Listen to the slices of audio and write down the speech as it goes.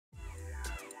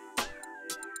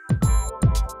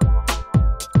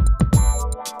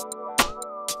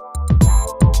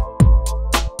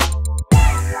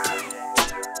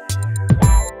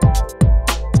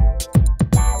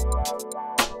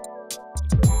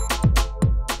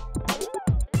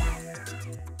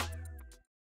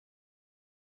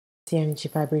the energy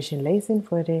vibration Lezing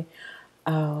voor de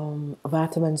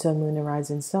Waterman, Moon,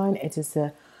 Rising Sign. Het is de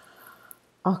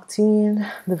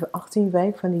 18e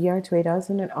week van het jaar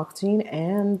 2018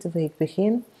 en de week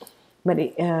begint met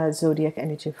de zodiac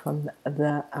energy van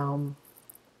de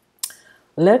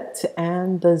lucht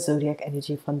en de zodiac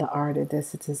energy van de aarde.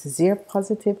 Dus het is een zeer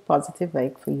positieve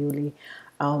week voor jullie,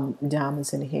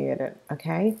 dames en heren.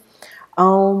 Oké?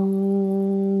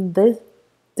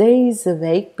 Deze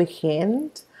week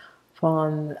begint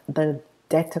van de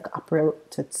 30 april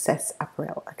tot 6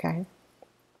 april. Oké?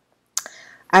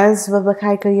 Als we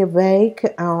bekijken je week,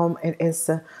 it is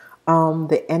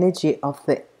the energy of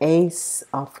the Ace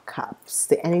of Cups.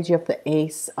 The energy of the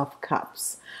Ace of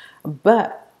Cups. But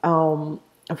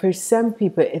for some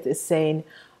people it is saying,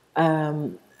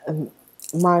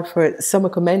 maar voor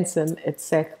sommige mensen het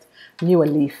zegt nieuwe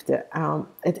liefde.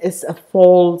 Het is een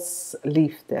false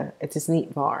liefde. Het is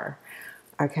niet waar.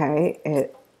 Oké?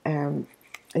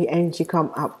 The energy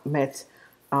komt op met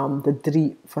de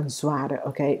 3 van zwaarden.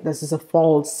 Oké? Dat is een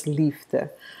false liefde.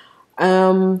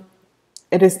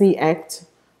 Het is niet echt.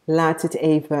 Laat het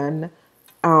even.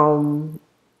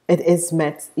 Het is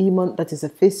met iemand dat is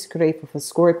een viskreef of een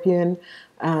scorpion.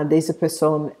 Deze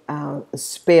persoon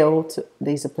speelt.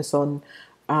 Deze persoon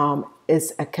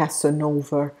is een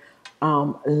Casanova.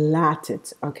 Laat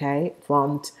het, oké?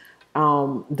 Want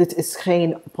dit is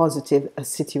geen positieve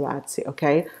situatie,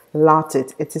 oké? Laat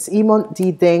het. Het is iemand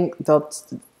die denkt dat,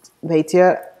 weet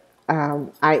je,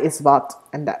 hij is wat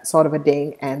en dat soort of a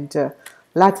ding. En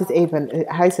laat het even.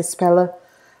 Hij is een speler.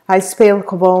 Hij speelt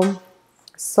gewoon.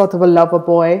 Sort of a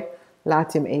loverboy.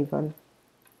 Laat hem even.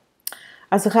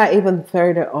 Als we gaan even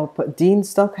verder op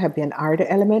dinsdag heb je een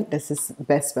aarde-element. Dat is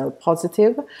best wel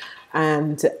positief.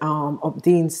 En op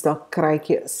dinsdag krijg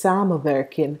je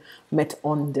samenwerking met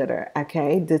anderen.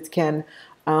 Oké? Dit kan,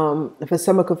 voor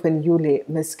sommige van jullie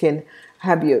misschien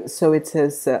heb je zoiets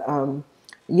als,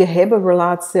 je hebt een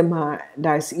relatie, maar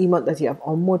daar is iemand dat je hebt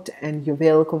ontmoet en je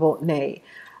wil gewoon, nee.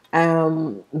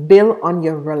 Build on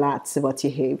je relatie wat je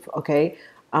heeft, oké?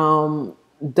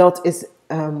 Dat is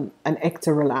een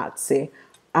echte relatie.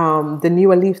 De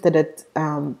nieuwe liefde dat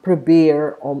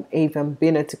probeer om even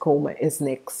binnen te komen is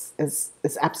niks.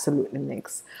 Is absoluut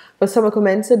niks. Voor sommige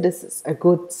mensen dit is een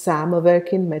goed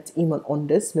samenwerking met iemand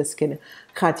anders. Misschien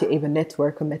gaat je even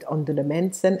netwerken met andere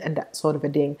mensen en dat soort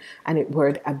van ding. En het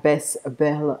wordt een best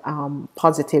wel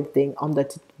positief ding.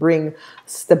 Omdat het brengt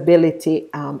stability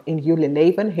in jullie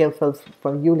leven. Heel veel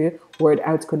van jullie wordt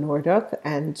uitgenodigd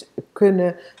en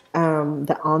kunnen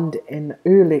de hand in de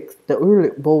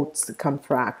huwelijksboot kan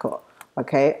vragen.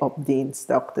 Oké, op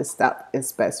dinsdag. Dus dat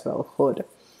is best wel goed.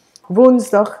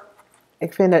 Woensdag,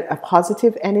 ik vind het een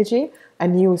positive energy.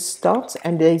 Een nieuwe start.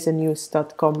 En deze nieuwe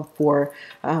start komt voor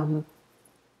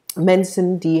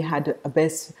mensen die hadden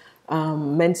best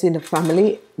mensen in de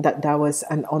familie. Dat was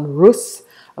een onrust.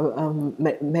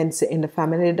 Met mensen in de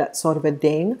familie, dat soort of a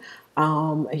ding.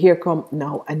 Hier komt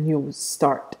nou een nieuwe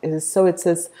start. So it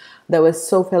says, er was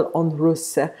zoveel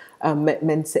onrust met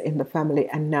mensen in de familie.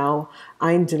 En nou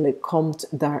eindelijk komt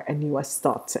daar een nieuwe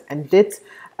start. En dit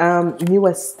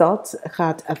nieuwe start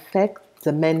gaat affect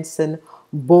de mensen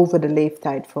boven de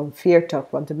leeftijd van 40.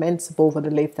 Want de mensen boven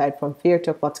de leeftijd van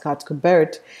 40, wat gaat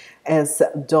gebeuren, is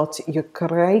dat je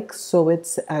krijgt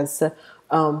zoiets als,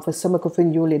 voor sommige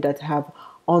van jullie dat hebben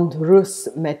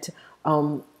onrust met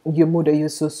je moeder, je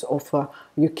zus of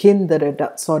je kinderen,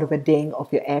 dat soort of ding,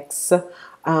 of je ex.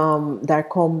 Daar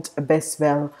komt best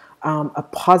wel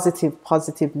een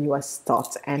positieve nieuwe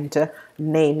start. En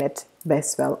neem het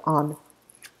best wel aan.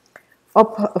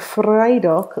 Op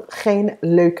vrijdag geen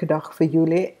leuke dag voor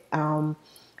jullie.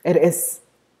 Er is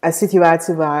een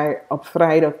situatie waar op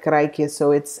vrijdag krijg je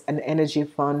zoiets, een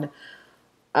energie van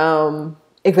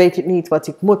ik weet het niet wat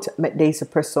ik moet met deze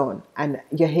persoon. En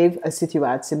je hebt een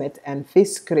situatie met een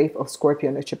viskreef of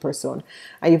scorpionetje persoon.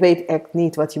 En je weet echt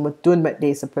niet wat je moet doen met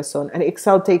deze persoon. En ik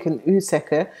zal tegen u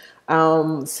zeggen,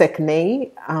 zeg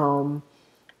nee.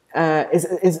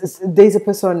 Is deze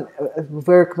persoon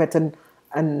werkt met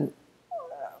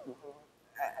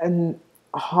een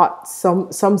hot.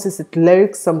 Soms is het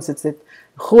leuk, soms is het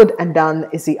goed en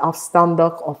dan is hij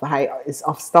afstandig of hij is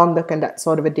afstandig en dat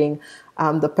soort of ding.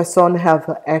 De persoon heeft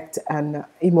echt een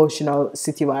emotional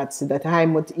situatie dat hij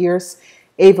moet eerst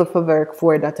even verwerken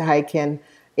voordat hij kan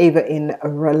even in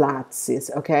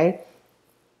relaties, oké?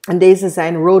 En deze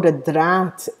zijn rode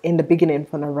draad in de beginning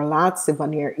van een relatie.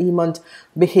 Wanneer iemand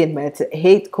begint met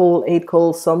hate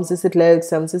call. Soms is het leuk,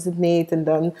 soms is het niet. En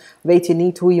dan weet je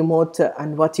niet hoe je moet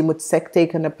en wat je moet zeggen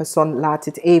tegen een persoon. Laat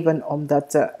het even,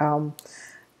 omdat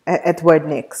het wordt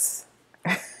niks.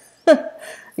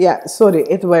 Ja, sorry,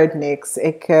 het wordt niks.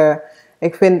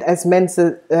 Ik vind als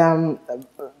mensen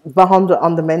behandelen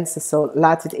andere mensen zo,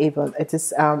 laat het even. Het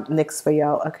is niks voor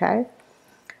jou, oké?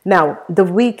 Nou,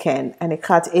 de weekend. En ik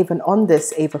ga het even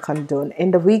anders even gaan doen.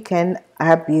 In de weekend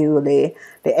hebben jullie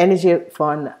de energie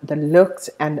van de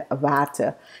lucht en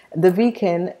water. De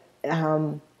weekend,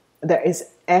 er is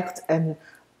echt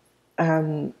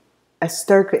een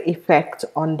sterke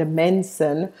effect op de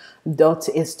mensen. Dat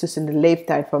is tussen de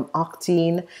leeftijd van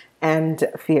 18 en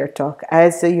 40.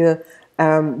 Als je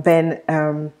bent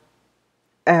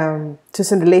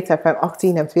tussen de leeftijd van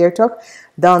 18 en 40,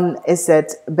 dan is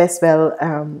het best wel,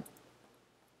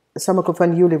 sommige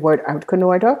van jullie worden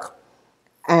uitgenodigd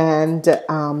en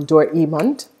door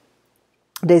iemand.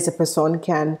 Deze persoon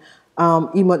kan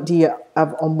iemand die je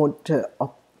hebt ontmoet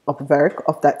op werk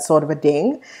of dat soort of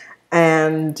ding.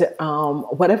 En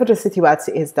whatever de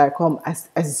situatie is, daar komt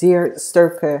een zeer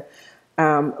sterke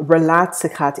relatie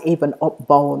gaat even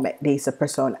opbouwen met deze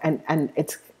persoon. En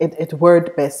het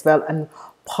wordt best wel een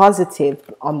positief,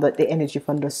 omdat de energie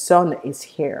van de zon is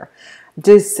hier.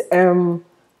 Dus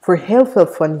voor heel veel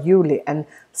van jullie en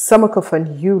sommige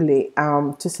van jullie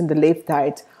tussen de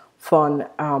leeftijd van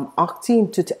 18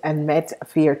 tot en met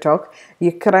 40,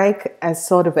 je krijgt een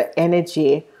soort of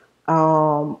energy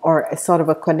of een soort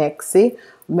of connectie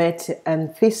met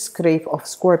een viskreef of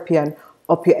scorpion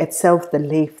op je hetzelfde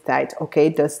leeftijd. Oké,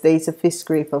 dus deze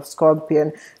viskreef of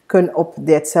scorpion kunnen op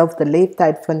dezelfde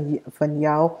leeftijd van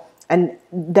jou. En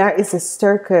daar is een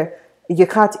sterke, je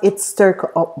gaat iets sterker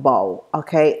opbouwen.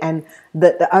 Oké, en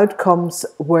de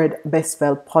uitkomst wordt best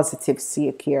wel positief, zie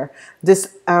ik hier. Dus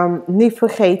niet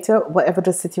vergeten, whatever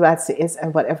de situatie is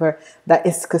en whatever dat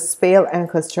is gespeeld en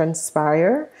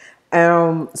getranspired.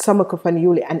 Sommige van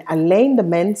jullie en alleen de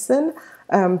mensen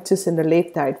tussen de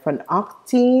leeftijd van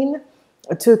 18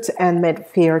 tot en met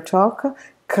 40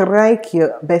 krijg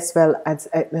je best wel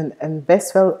een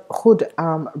best wel goed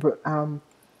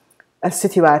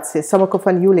situatie. Sommige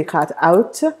van jullie gaat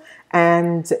uit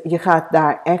en je gaat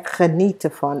daar echt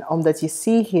genieten van, omdat je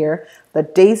ziet hier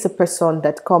dat deze persoon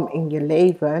dat komt in je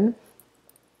leven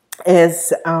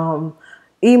is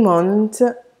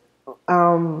iemand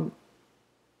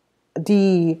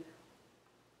die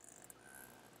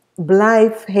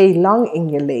blijft heel lang in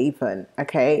je leven.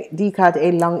 Oké? Die gaat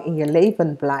heel lang in je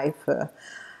leven blijven.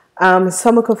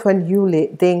 Sommige van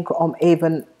jullie denken om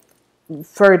even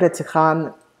verder te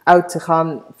gaan, uit te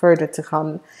gaan, verder te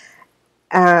gaan.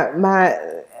 Maar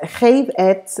geef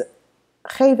het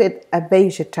een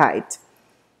beetje tijd.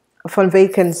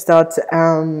 Vanwege dat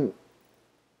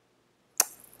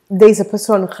deze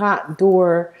persoon gaat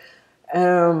door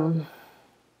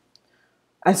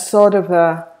een soort of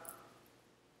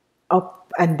up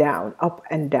and down, up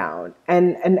and down.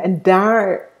 En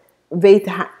daar weet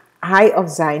hij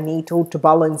of zij niet hoe te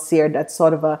balanceren, dat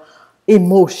soort of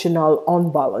emotional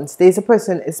unbalance. Deze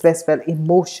persoon is best wel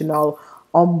emotional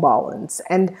unbalance.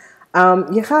 En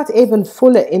je gaat even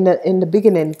voelen in de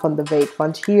beginning van de week,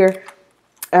 want hier,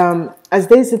 als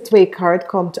deze twee kaart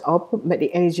komt op met de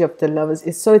energy of the lovers,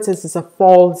 is zoiets als een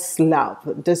false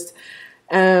love. Dus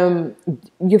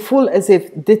je voelt alsof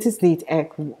dit is niet echt.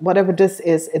 Whatever this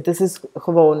is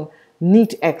gewoon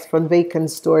niet echt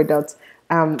vanwege doordat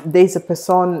deze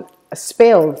persoon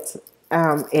speelt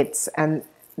iets. En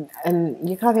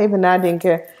je gaat even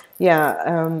nadenken, ja,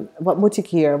 wat moet ik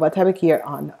hier? Wat heb ik hier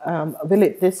aan? Wil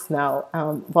ik dit nou?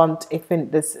 Want ik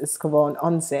vind dit is gewoon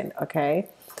onzin, oké?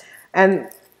 En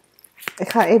ik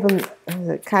ga even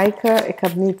kijken. Ik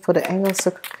heb niet voor de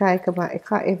Engelse gekeken, maar ik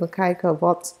ga even kijken,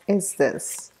 wat is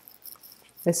dit?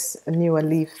 Is een nieuwe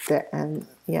liefde en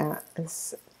ja,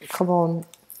 is gewoon,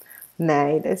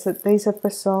 nee,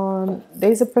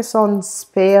 deze persoon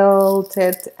speelt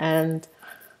het en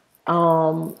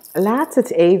laat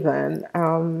het even,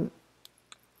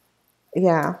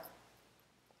 ja,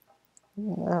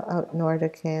 out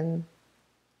Noorderkin.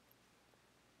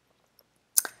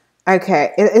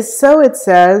 Okay, it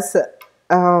says,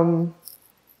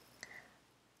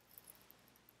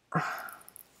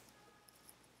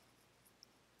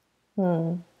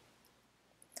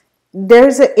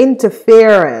 there's an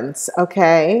interference,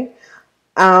 okay?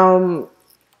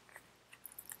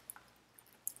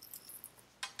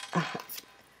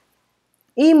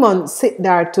 Iemand zit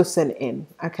daar tussenin,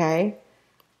 okay?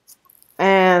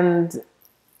 And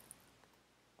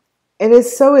it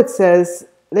is so it says,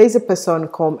 deze persoon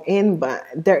komt in, but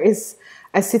there is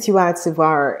a situatie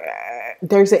waar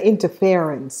there's an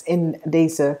interference in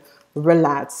deze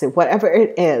relatie, whatever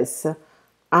it is.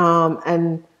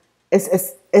 And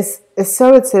it's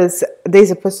so it says,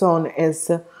 deze persoon is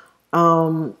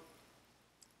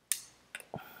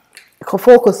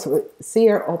gefocust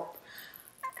zeer op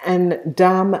een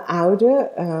dame ouder.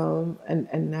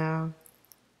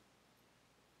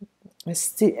 Een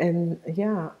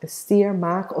stier,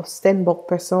 maag of steenbok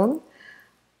persoon.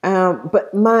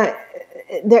 Maar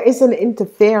there is an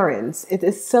interference. It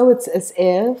is so it's as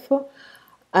if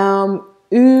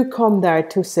u komt daar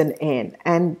tussenin.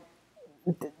 En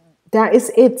daar is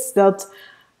iets dat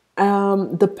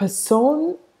de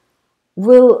persoon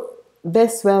wil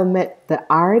best wel met de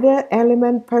aarde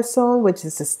element persoon, which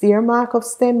is de stiermaak of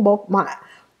steenbok, maar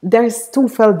er is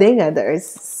zoveel dingen, er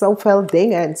is zoveel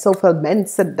dingen en zoveel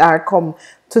mensen daar komen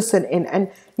tussenin. En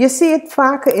je ziet het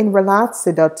vaker in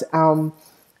relatie dat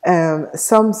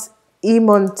soms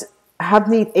iemand had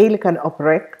niet eerlijk en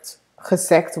oprecht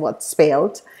gezegd wat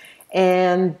speelt.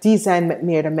 En die zijn met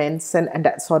meerdere mensen en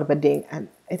dat soort van dingen. En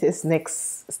het is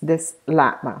niks, dus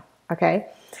laat maar. Oké?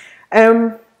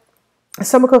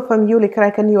 Sommigen van jullie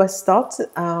krijgen een nieuwe start.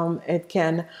 Het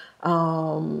kan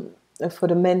voor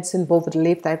de mensen boven de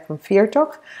leeftijd van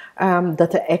 40,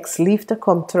 dat de ex-liefde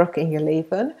komt terug in je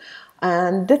leven.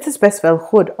 En dit is best wel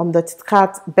goed, omdat het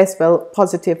gaat best wel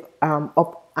positief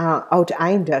op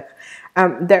uiteindelijk.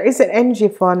 Er is een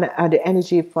energie van de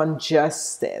energie van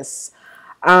justice.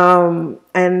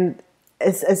 En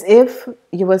it's as if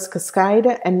je was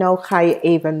gescheiden en nu ga je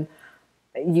even,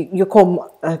 je komt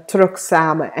terug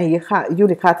samen en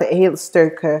jullie gaan een heel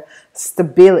stuk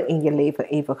stabiel in je leven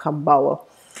even gaan bouwen.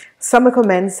 Sommige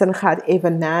mensen gaan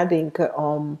even nadenken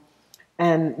om,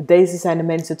 en deze zijn de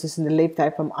mensen tussen de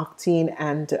leeftijd van 18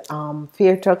 en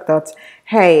 40, dat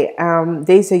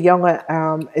deze jongen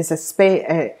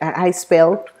hij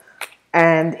speelt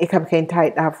en ik heb geen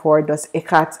tijd daarvoor, dus ik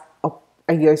ga het op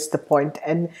een juiste point.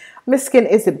 En misschien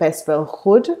is het best wel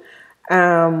goed,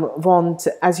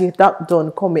 want als je dat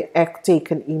doet, kom je echt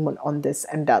tegen iemand anders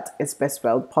en dat is best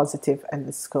wel positief en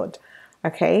is goed.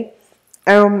 Oké?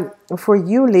 Voor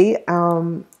jullie,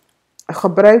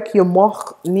 gebruik je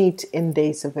mocht niet in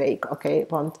deze week, oké?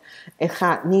 Want het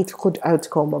gaat niet goed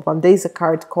uitkomen, want deze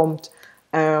kaart komt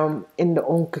in de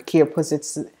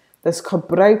omkeerpositie. Dus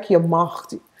gebruik je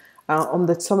macht,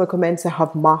 omdat sommige mensen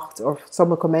hebben macht, of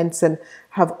sommige mensen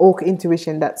hebben ook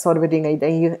intuition, dat soort dingen.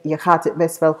 En je gaat het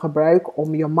best wel gebruiken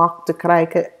om je macht te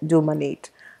krijgen, doe maar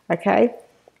niet, oké?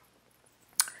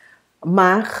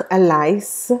 Maak een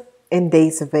lijst in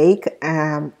deze week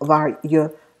waar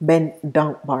je bent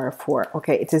dankbaar voor.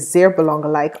 Oké, het is zeer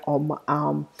belangrijk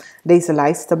om deze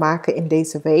lijst te maken in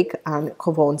deze week. En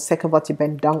gewoon zeggen wat je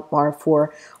bent dankbaar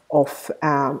voor. Of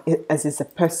als is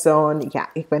een persoon. Ja,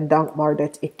 ik ben dankbaar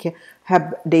dat ik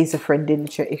heb deze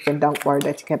vriendinnetje. Ik ben dankbaar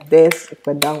dat ik heb dit. Ik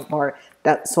ben dankbaar.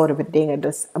 Dat soort dingen.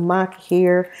 Dus maak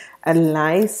hier een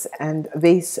lijst. En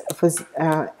wees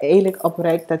eerlijk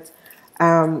oprecht dat...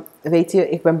 weet je,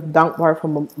 ik ben dankbaar voor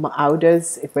mijn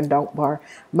ouders. Ik ben dankbaar.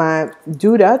 Maar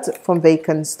doe dat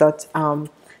vanwege dat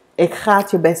ik ga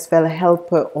je best wel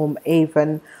helpen om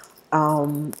even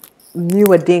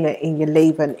nieuwe dingen in je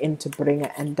leven in te brengen.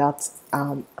 En dat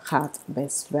gaat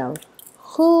best wel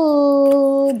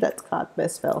goed. Dat gaat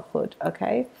best wel goed,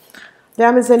 oké?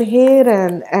 Dames en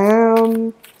heren,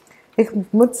 ik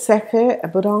moet zeggen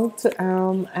bedankt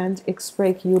en ik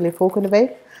spreek jullie volgende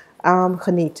week.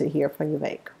 Geniet hier van je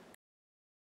week.